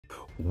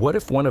What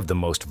if one of the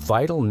most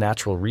vital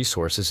natural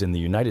resources in the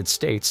United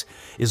States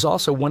is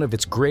also one of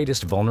its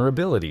greatest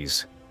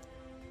vulnerabilities?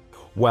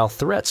 While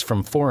threats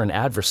from foreign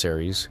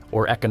adversaries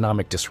or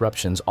economic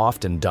disruptions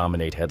often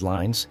dominate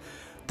headlines,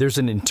 there's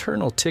an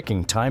internal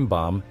ticking time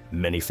bomb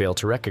many fail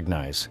to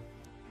recognize: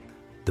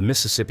 the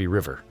Mississippi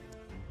River.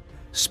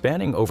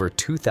 Spanning over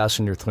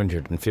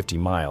 2,350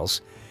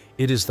 miles,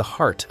 it is the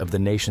heart of the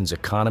nation's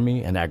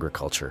economy and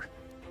agriculture.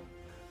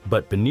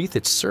 But beneath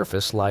its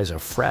surface lies a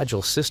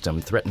fragile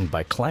system threatened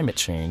by climate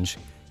change,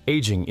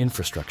 aging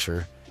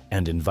infrastructure,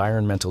 and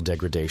environmental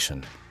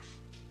degradation.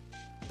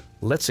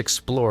 Let's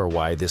explore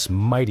why this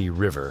mighty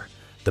river,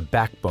 the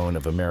backbone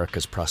of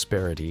America's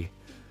prosperity,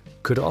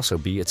 could also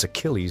be its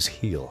Achilles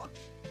heel.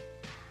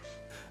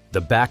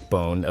 The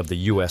backbone of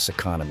the U.S.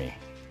 economy.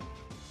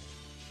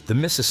 The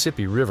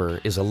Mississippi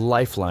River is a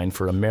lifeline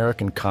for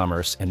American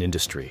commerce and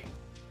industry.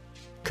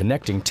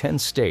 Connecting 10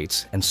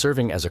 states and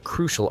serving as a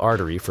crucial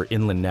artery for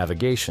inland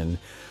navigation,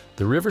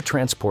 the river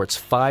transports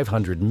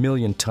 500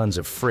 million tons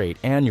of freight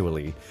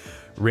annually,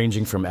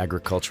 ranging from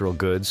agricultural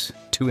goods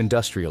to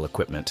industrial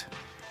equipment.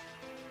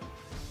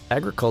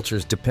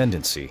 Agriculture's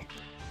dependency.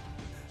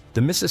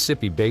 The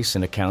Mississippi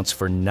Basin accounts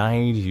for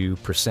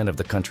 92% of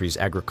the country's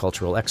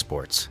agricultural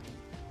exports.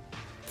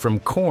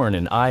 From corn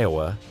in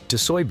Iowa to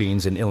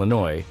soybeans in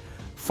Illinois,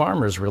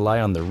 farmers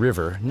rely on the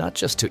river not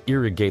just to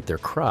irrigate their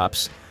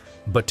crops,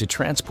 but to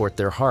transport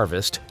their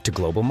harvest to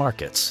global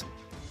markets.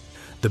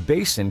 The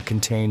basin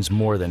contains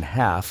more than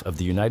half of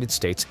the United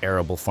States'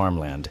 arable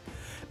farmland,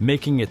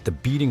 making it the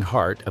beating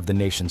heart of the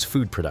nation's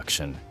food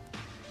production.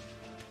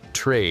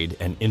 Trade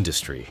and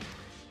industry.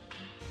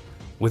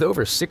 With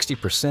over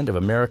 60% of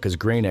America's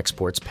grain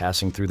exports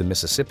passing through the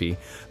Mississippi,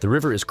 the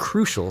river is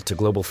crucial to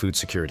global food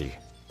security.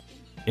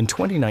 In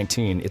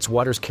 2019, its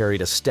waters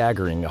carried a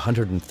staggering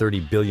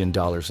 $130 billion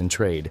in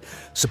trade,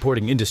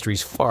 supporting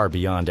industries far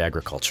beyond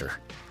agriculture.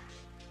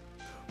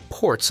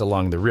 Ports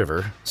along the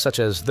river, such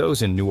as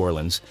those in New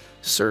Orleans,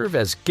 serve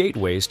as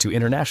gateways to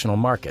international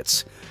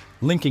markets,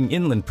 linking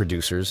inland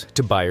producers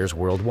to buyers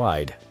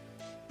worldwide.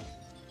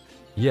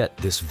 Yet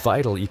this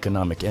vital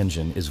economic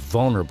engine is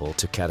vulnerable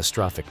to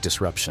catastrophic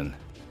disruption.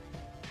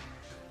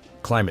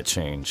 Climate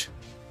change,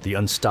 the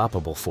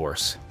unstoppable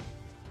force.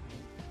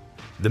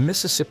 The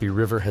Mississippi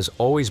River has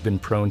always been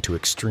prone to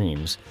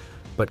extremes,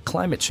 but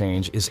climate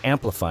change is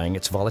amplifying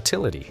its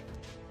volatility.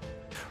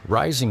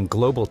 Rising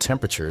global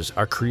temperatures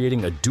are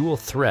creating a dual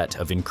threat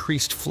of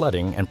increased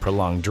flooding and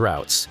prolonged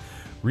droughts,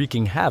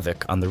 wreaking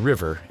havoc on the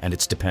river and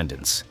its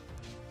dependents.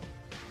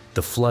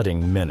 The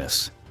flooding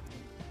menace.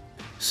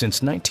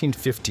 Since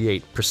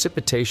 1958,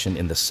 precipitation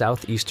in the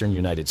southeastern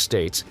United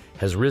States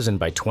has risen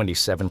by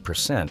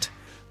 27%,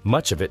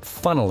 much of it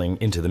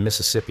funneling into the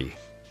Mississippi.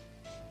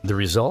 The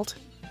result?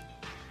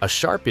 A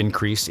sharp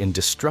increase in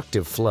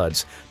destructive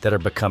floods that are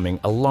becoming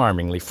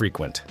alarmingly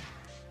frequent.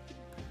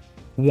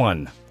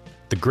 1.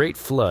 The Great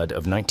Flood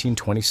of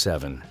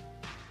 1927.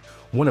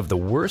 One of the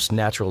worst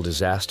natural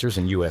disasters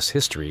in U.S.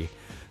 history,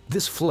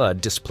 this flood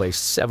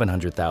displaced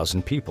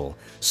 700,000 people,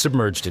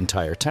 submerged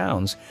entire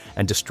towns,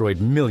 and destroyed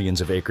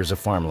millions of acres of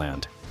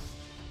farmland.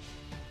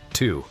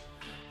 2.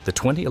 The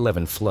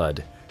 2011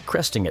 flood,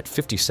 cresting at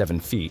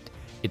 57 feet,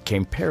 it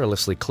came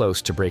perilously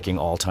close to breaking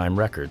all-time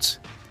records.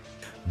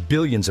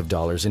 Billions of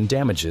dollars in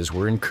damages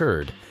were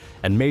incurred,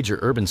 and major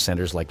urban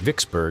centers like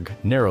Vicksburg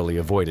narrowly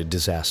avoided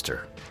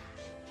disaster.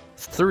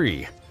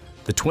 3.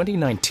 The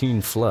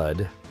 2019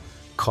 flood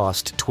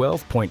cost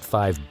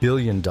 $12.5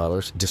 billion,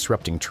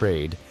 disrupting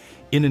trade,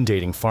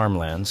 inundating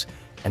farmlands,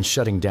 and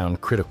shutting down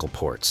critical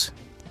ports.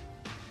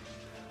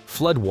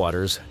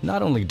 Floodwaters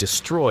not only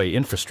destroy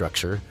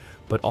infrastructure,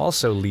 but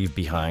also leave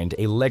behind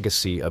a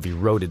legacy of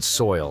eroded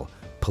soil,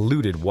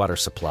 polluted water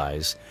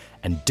supplies,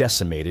 and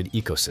decimated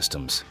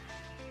ecosystems.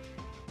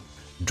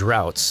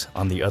 Droughts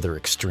on the other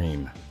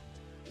extreme.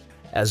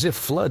 As if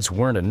floods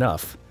weren't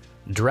enough,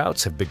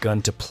 droughts have begun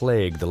to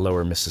plague the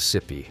lower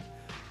Mississippi,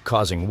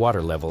 causing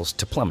water levels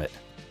to plummet.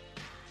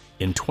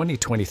 In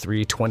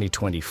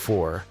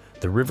 2023-2024,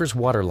 the river's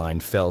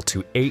waterline fell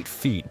to 8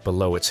 feet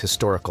below its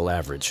historical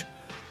average,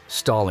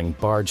 stalling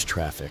barge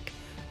traffic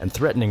and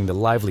threatening the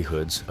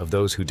livelihoods of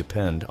those who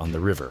depend on the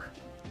river.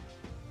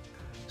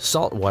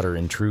 Saltwater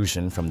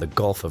intrusion from the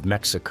Gulf of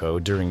Mexico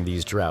during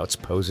these droughts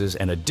poses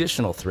an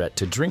additional threat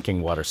to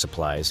drinking water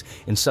supplies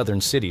in southern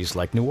cities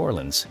like New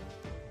Orleans.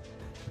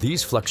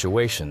 These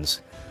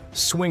fluctuations,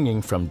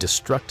 swinging from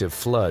destructive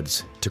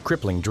floods to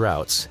crippling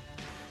droughts,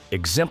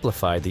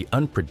 exemplify the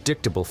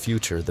unpredictable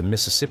future the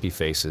Mississippi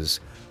faces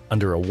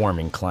under a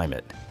warming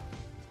climate.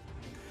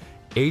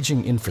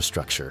 Aging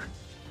infrastructure,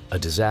 a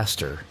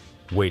disaster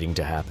waiting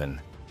to happen.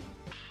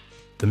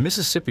 The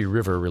Mississippi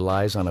River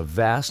relies on a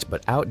vast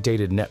but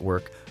outdated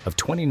network of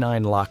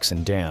 29 locks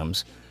and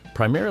dams,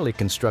 primarily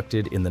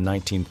constructed in the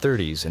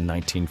 1930s and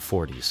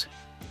 1940s.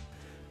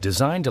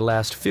 Designed to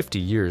last 50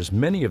 years,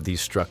 many of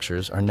these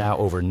structures are now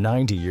over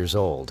 90 years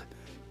old,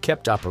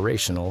 kept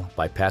operational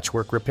by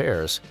patchwork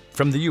repairs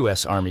from the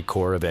U.S. Army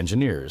Corps of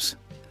Engineers.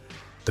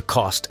 The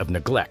cost of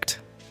neglect.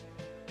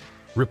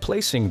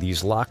 Replacing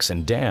these locks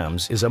and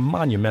dams is a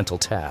monumental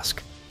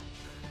task.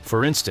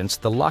 For instance,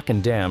 the Lock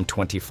and Dam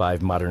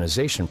 25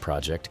 modernization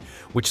project,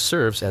 which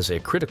serves as a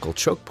critical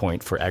choke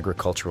point for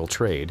agricultural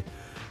trade,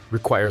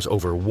 requires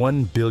over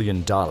 $1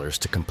 billion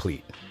to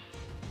complete.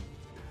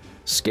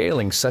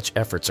 Scaling such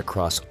efforts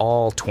across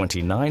all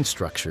 29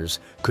 structures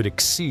could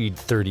exceed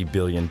 $30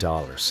 billion,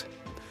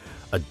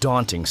 a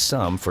daunting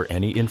sum for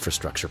any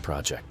infrastructure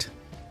project.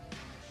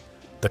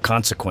 The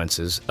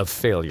consequences of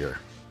failure.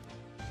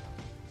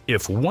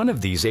 If one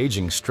of these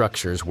aging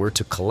structures were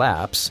to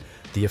collapse,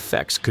 the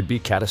effects could be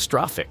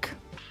catastrophic.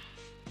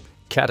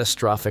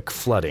 Catastrophic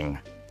flooding.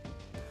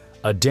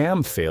 A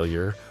dam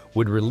failure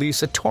would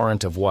release a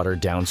torrent of water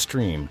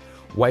downstream,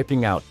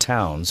 wiping out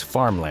towns,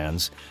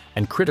 farmlands,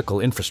 and critical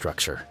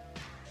infrastructure.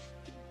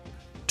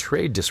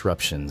 Trade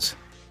disruptions.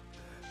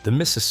 The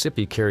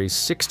Mississippi carries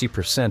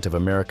 60% of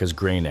America's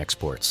grain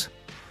exports.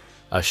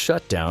 A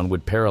shutdown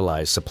would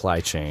paralyze supply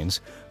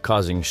chains,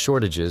 causing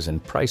shortages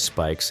and price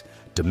spikes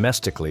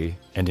domestically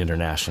and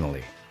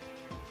internationally.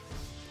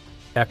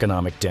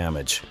 Economic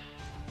damage.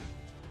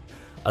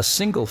 A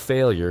single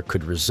failure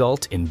could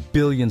result in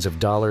billions of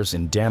dollars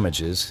in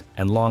damages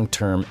and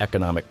long-term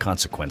economic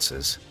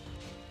consequences.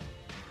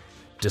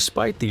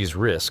 Despite these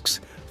risks,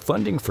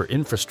 funding for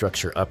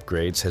infrastructure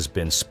upgrades has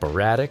been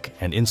sporadic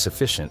and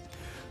insufficient,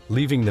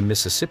 leaving the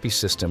Mississippi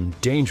system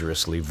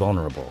dangerously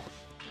vulnerable.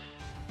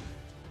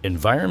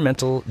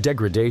 Environmental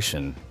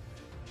degradation,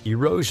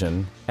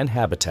 erosion, and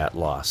habitat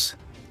loss.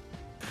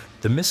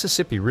 The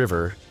Mississippi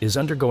River is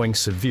undergoing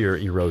severe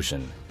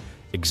erosion,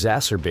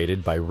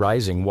 exacerbated by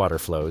rising water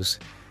flows,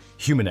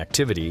 human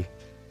activity,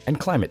 and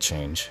climate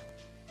change.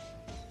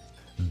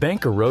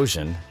 Bank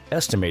erosion,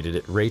 estimated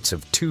at rates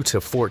of 2 to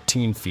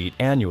 14 feet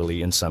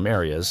annually in some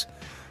areas,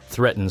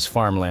 threatens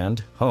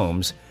farmland,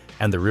 homes,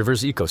 and the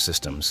river's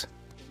ecosystems.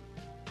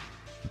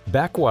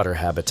 Backwater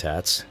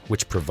habitats,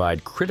 which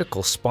provide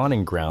critical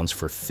spawning grounds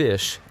for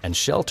fish and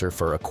shelter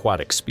for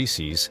aquatic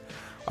species,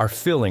 are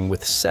filling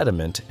with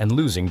sediment and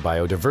losing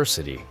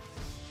biodiversity.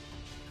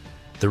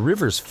 The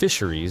river's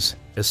fisheries,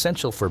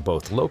 essential for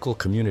both local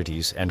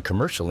communities and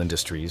commercial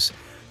industries,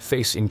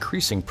 face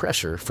increasing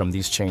pressure from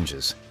these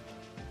changes.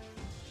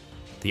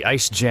 The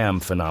ice jam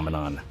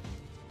phenomenon.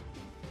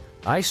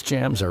 Ice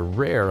jams are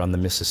rare on the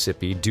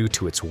Mississippi due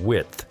to its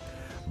width,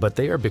 but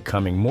they are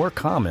becoming more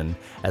common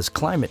as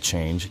climate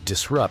change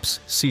disrupts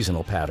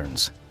seasonal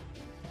patterns.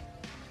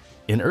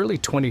 In early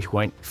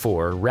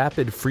 2024,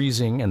 rapid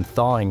freezing and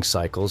thawing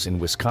cycles in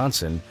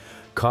Wisconsin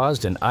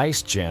caused an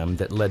ice jam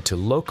that led to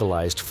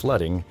localized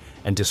flooding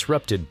and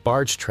disrupted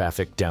barge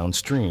traffic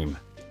downstream.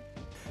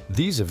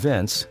 These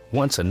events,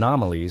 once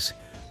anomalies,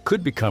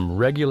 could become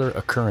regular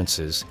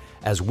occurrences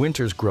as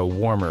winters grow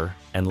warmer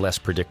and less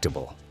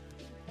predictable.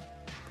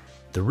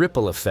 The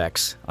ripple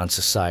effects on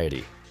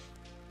society.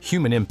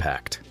 Human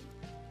impact.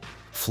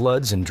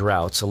 Floods and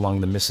droughts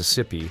along the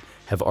Mississippi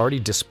have already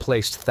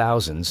displaced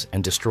thousands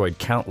and destroyed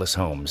countless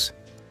homes.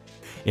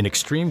 In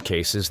extreme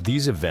cases,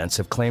 these events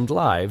have claimed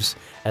lives,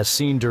 as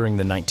seen during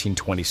the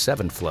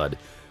 1927 flood,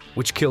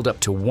 which killed up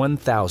to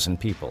 1,000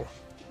 people.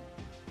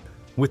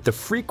 With the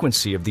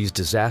frequency of these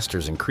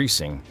disasters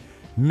increasing,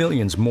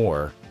 millions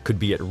more could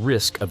be at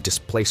risk of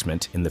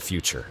displacement in the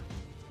future.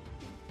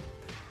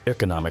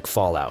 Economic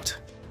fallout.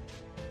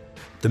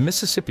 The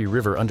Mississippi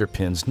River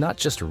underpins not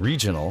just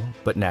regional,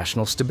 but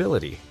national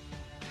stability.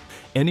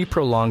 Any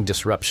prolonged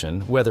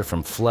disruption, whether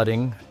from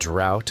flooding,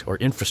 drought, or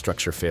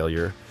infrastructure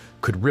failure,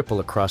 could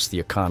ripple across the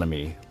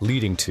economy,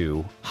 leading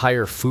to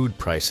higher food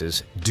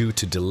prices due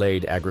to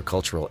delayed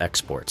agricultural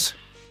exports.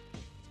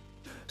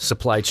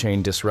 Supply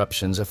chain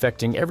disruptions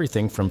affecting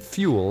everything from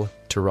fuel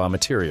to raw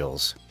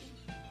materials.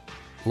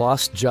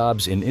 Lost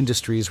jobs in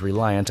industries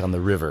reliant on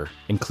the river,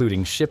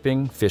 including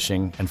shipping,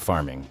 fishing, and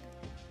farming.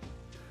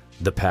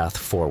 The path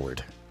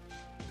forward.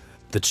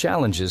 The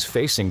challenges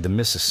facing the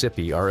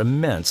Mississippi are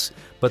immense,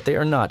 but they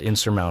are not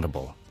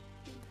insurmountable.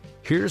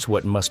 Here's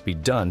what must be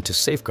done to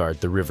safeguard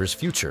the river's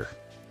future.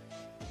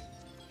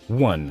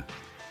 1.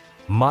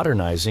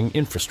 Modernizing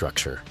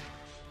infrastructure.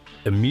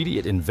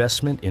 Immediate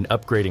investment in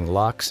upgrading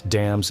locks,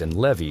 dams, and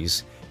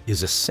levees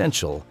is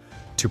essential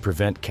to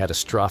prevent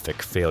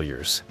catastrophic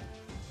failures.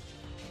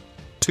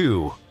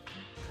 2.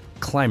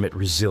 Climate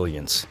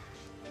resilience.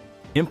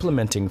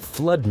 Implementing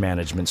flood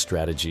management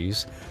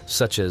strategies,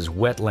 such as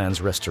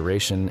wetlands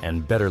restoration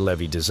and better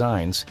levee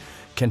designs,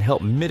 can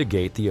help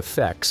mitigate the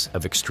effects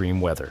of extreme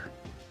weather.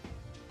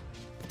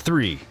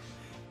 3.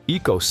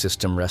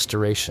 Ecosystem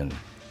restoration.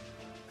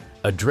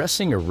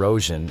 Addressing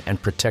erosion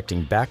and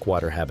protecting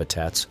backwater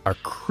habitats are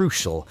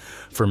crucial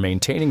for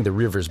maintaining the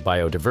river's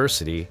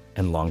biodiversity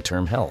and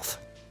long-term health.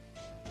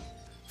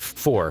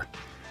 4.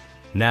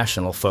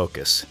 National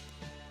focus.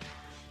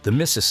 The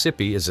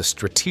Mississippi is a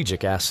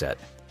strategic asset.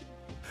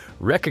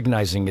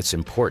 Recognizing its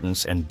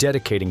importance and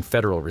dedicating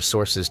federal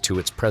resources to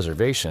its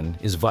preservation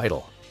is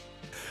vital.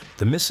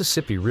 The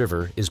Mississippi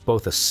River is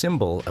both a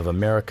symbol of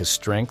America's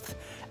strength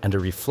and a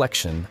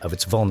reflection of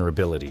its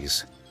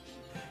vulnerabilities.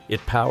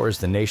 It powers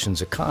the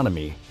nation's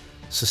economy,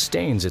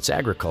 sustains its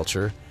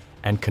agriculture,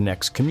 and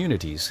connects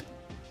communities,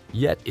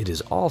 yet it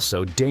is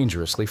also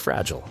dangerously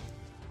fragile.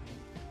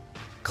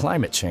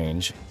 Climate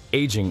change,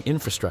 aging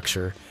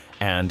infrastructure,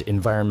 and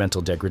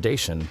environmental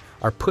degradation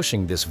are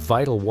pushing this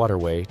vital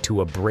waterway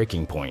to a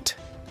breaking point.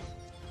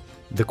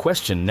 The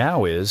question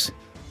now is,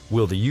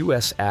 will the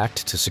U.S.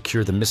 act to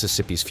secure the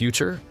Mississippi's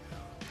future,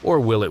 or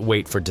will it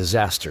wait for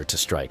disaster to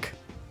strike?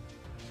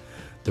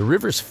 The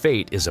river's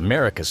fate is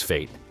America's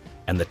fate,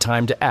 and the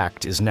time to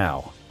act is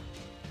now.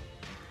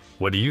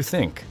 What do you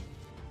think?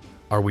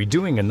 Are we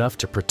doing enough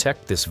to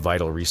protect this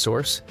vital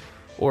resource,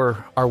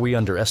 or are we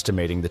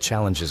underestimating the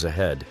challenges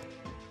ahead?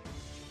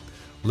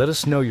 Let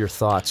us know your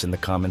thoughts in the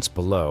comments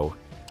below,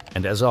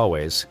 and as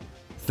always,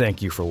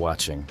 thank you for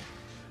watching.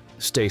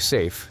 Stay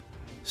safe,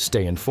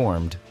 stay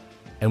informed,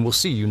 and we'll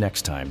see you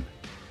next time.